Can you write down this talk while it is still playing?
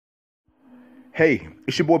Hey,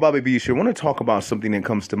 it's your boy Bobby B. here. I want to talk about something that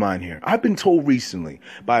comes to mind here. I've been told recently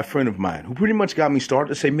by a friend of mine who pretty much got me started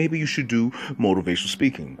to say maybe you should do motivational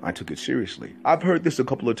speaking. I took it seriously. I've heard this a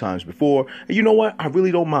couple of times before, and you know what? I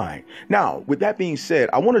really don't mind. Now, with that being said,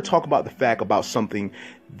 I want to talk about the fact about something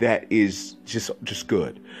that is just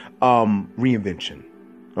good. Reinvention.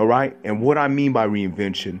 All right? And what I mean by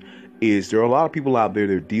reinvention is there are a lot of people out there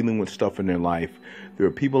that are dealing with stuff in their life. There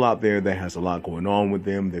are people out there that has a lot going on with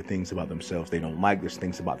them. There are things about themselves they don't like. There's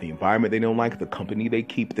things about the environment they don't like, the company they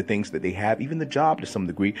keep, the things that they have, even the job to some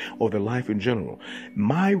degree, or their life in general.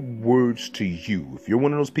 My words to you, if you're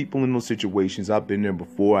one of those people in those situations, I've been there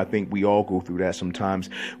before. I think we all go through that sometimes.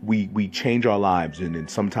 We change our lives, and then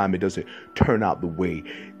sometimes it doesn't turn out the way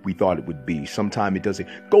we thought it would be. Sometimes it doesn't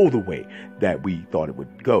go the way that we thought it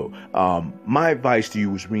would go. My advice to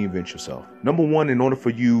you is reinvent yourself. Number one, in order for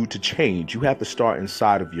you to change, you have to start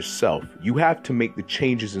inside of yourself. You have to make the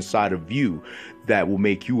changes inside of you that will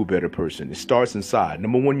make you a better person. It starts inside.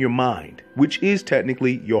 Number one, your mind, which is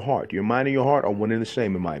technically your heart. Your mind and your heart are one and the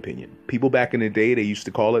same, in my opinion. People back in the day, they used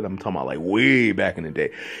to call it, I'm talking about like way back in the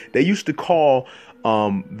day, they used to call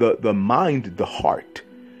the mind the heart.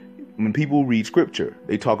 When people read scripture,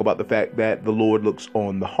 they talk about the fact that the Lord looks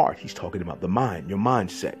on the heart. He's talking about the mind, your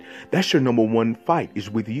mindset. That's your number one fight, is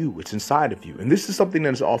with you. It's inside of you. And this is something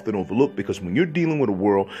that is often overlooked, because when you're dealing with a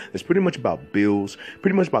world that's pretty much about bills,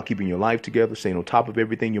 pretty much about keeping your life together, staying on top of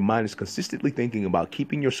everything, your mind is consistently thinking about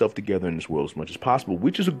keeping yourself together in this world as much as possible,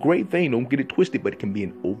 which is a great thing. Don't get it twisted, but it can be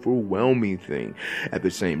an overwhelming thing at the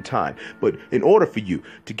same time. But in order for you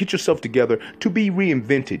to get yourself together, to be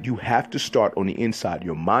reinvented, you have to start on the inside.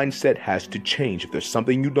 Your mindset has to change. If there's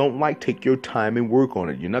something you don't like, take your time and work on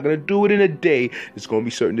it. You're not going to do it in a day. There's going to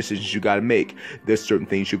be certain decisions you got to make. There's certain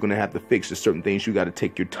things you're going to have to fix. There's certain things you got to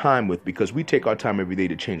take your time with, because we take our time every day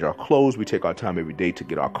to change our clothes. We take our time every day to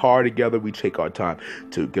get our car together. We take our time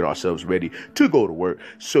to get ourselves ready to go to work.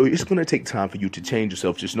 So it's going to take time for you to change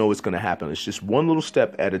yourself. Just know it's going to happen. It's just one little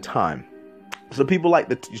step at a time. So people like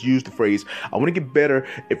to use the phrase, I want to get better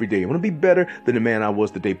every day. I want to be better than the man I was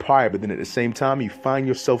the day prior. But then at the same time, you find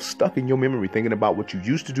yourself stuck in your memory thinking about what you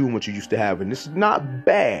used to do and what you used to have. And it's not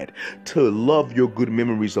bad to love your good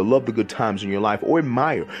memories or love the good times in your life, or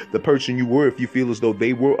admire the person you were if you feel as though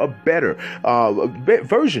they were a better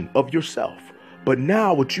version of yourself. But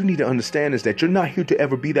now what you need to understand is that you're not here to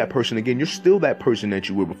ever be that person again. You're still that person that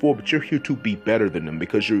you were before, but you're here to be better than them,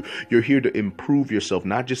 because you're here to improve yourself,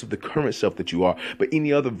 not just of the current self that you are, but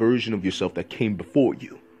any other version of yourself that came before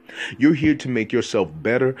you. You're here to make yourself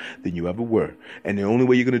better than you ever were. And the only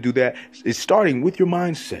way you're going to do that is starting with your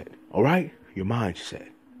mindset. All right? Your mindset.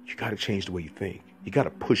 You got to change the way you think. You got to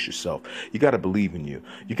push yourself. You got to believe in you.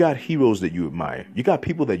 You got heroes that you admire. You got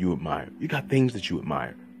people that you admire. You got things that you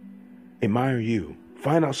admire. Admire you.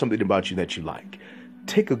 Find out something about you that you like.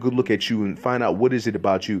 Take a good look at you and find out what is it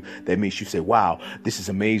about you that makes you say, wow, this is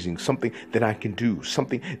amazing. Something that I can do.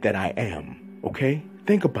 Something that I am. Okay?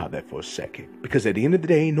 Think about that for a second, because at the end of the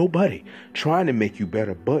day, ain't nobody trying to make you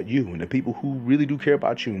better but you and the people who really do care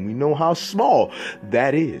about you. And we know how small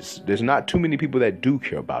that is. There's not too many people that do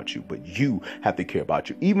care about you, but you have to care about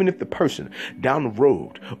you. Even if the person down the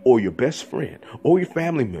road or your best friend or your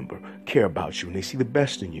family member care about you and they see the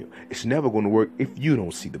best in you, it's never going to work if you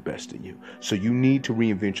don't see the best in you. So you need to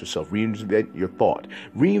reinvent yourself, reinvent your thought,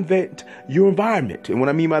 reinvent your environment. And what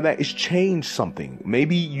I mean by that is change something.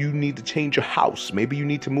 Maybe you need to change your house. Maybe you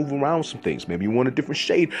need to move around some things. Maybe you want a different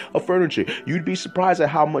shade of furniture. You'd be surprised at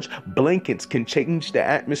how much blankets can change the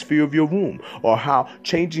atmosphere of your room, or how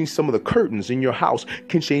changing some of the curtains in your house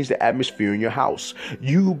can change the atmosphere in your house.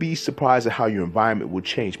 You'll be surprised at how your environment will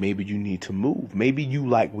change. Maybe you need to move. Maybe you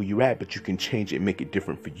like where you're at, but you can change it and make it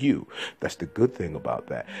different for you. That's the good thing about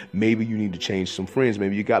that. Maybe you need to change some friends.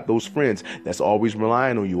 Maybe you got those friends that's always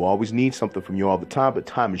relying on you, always need something from you all the time, but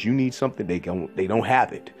times you need something, they don't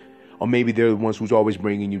have it. Or maybe they're the ones who's always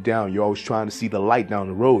bringing you down. You're always trying to see the light down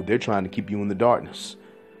the road. They're trying to keep you in the darkness.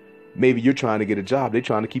 Maybe you're trying to get a job. They're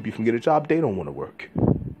trying to keep you from getting a job. They don't want to work.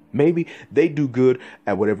 Maybe they do good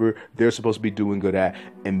at whatever they're supposed to be doing good at,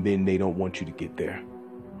 and then they don't want you to get there.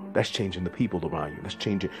 That's changing the people around you. That's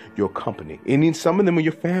changing your company. And then some of them are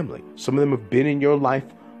your family. Some of them have been in your life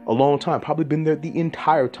a long time, probably been there the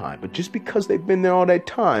entire time. But just because they've been there all that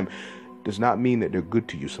time does not mean that they're good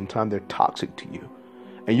to you. Sometimes they're toxic to you.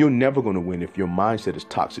 And you're never going to win if your mindset is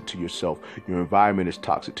toxic to yourself, your environment is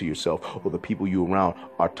toxic to yourself, or the people you around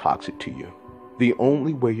are toxic to you. The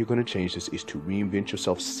only way you're going to change this is to reinvent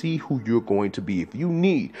yourself. See who you're going to be. If you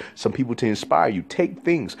need some people to inspire you, take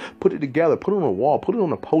things, put it together, put it on a wall, put it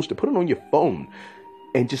on a poster, put it on your phone.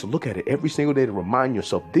 and just look at it every single day to remind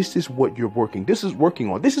yourself, this is what you're working. This is working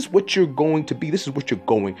on. This is what you're going to be. This is what you're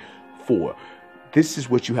going for. This is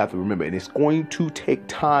what you have to remember. And it's going to take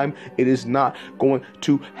time. It is not going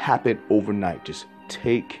to happen overnight. Just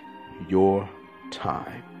take your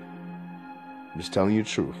time. I'm just telling you the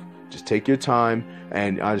truth. Just take your time,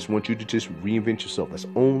 and I just want you to just reinvent yourself. That's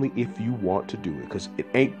only if you want to do it, because it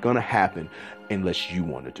ain't going to happen unless you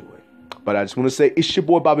want to do it. But I just want to say, it's your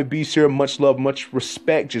boy Bobby Beast here. Much love, much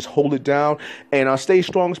respect. Just hold it down, and I'll stay as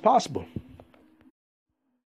strong as possible.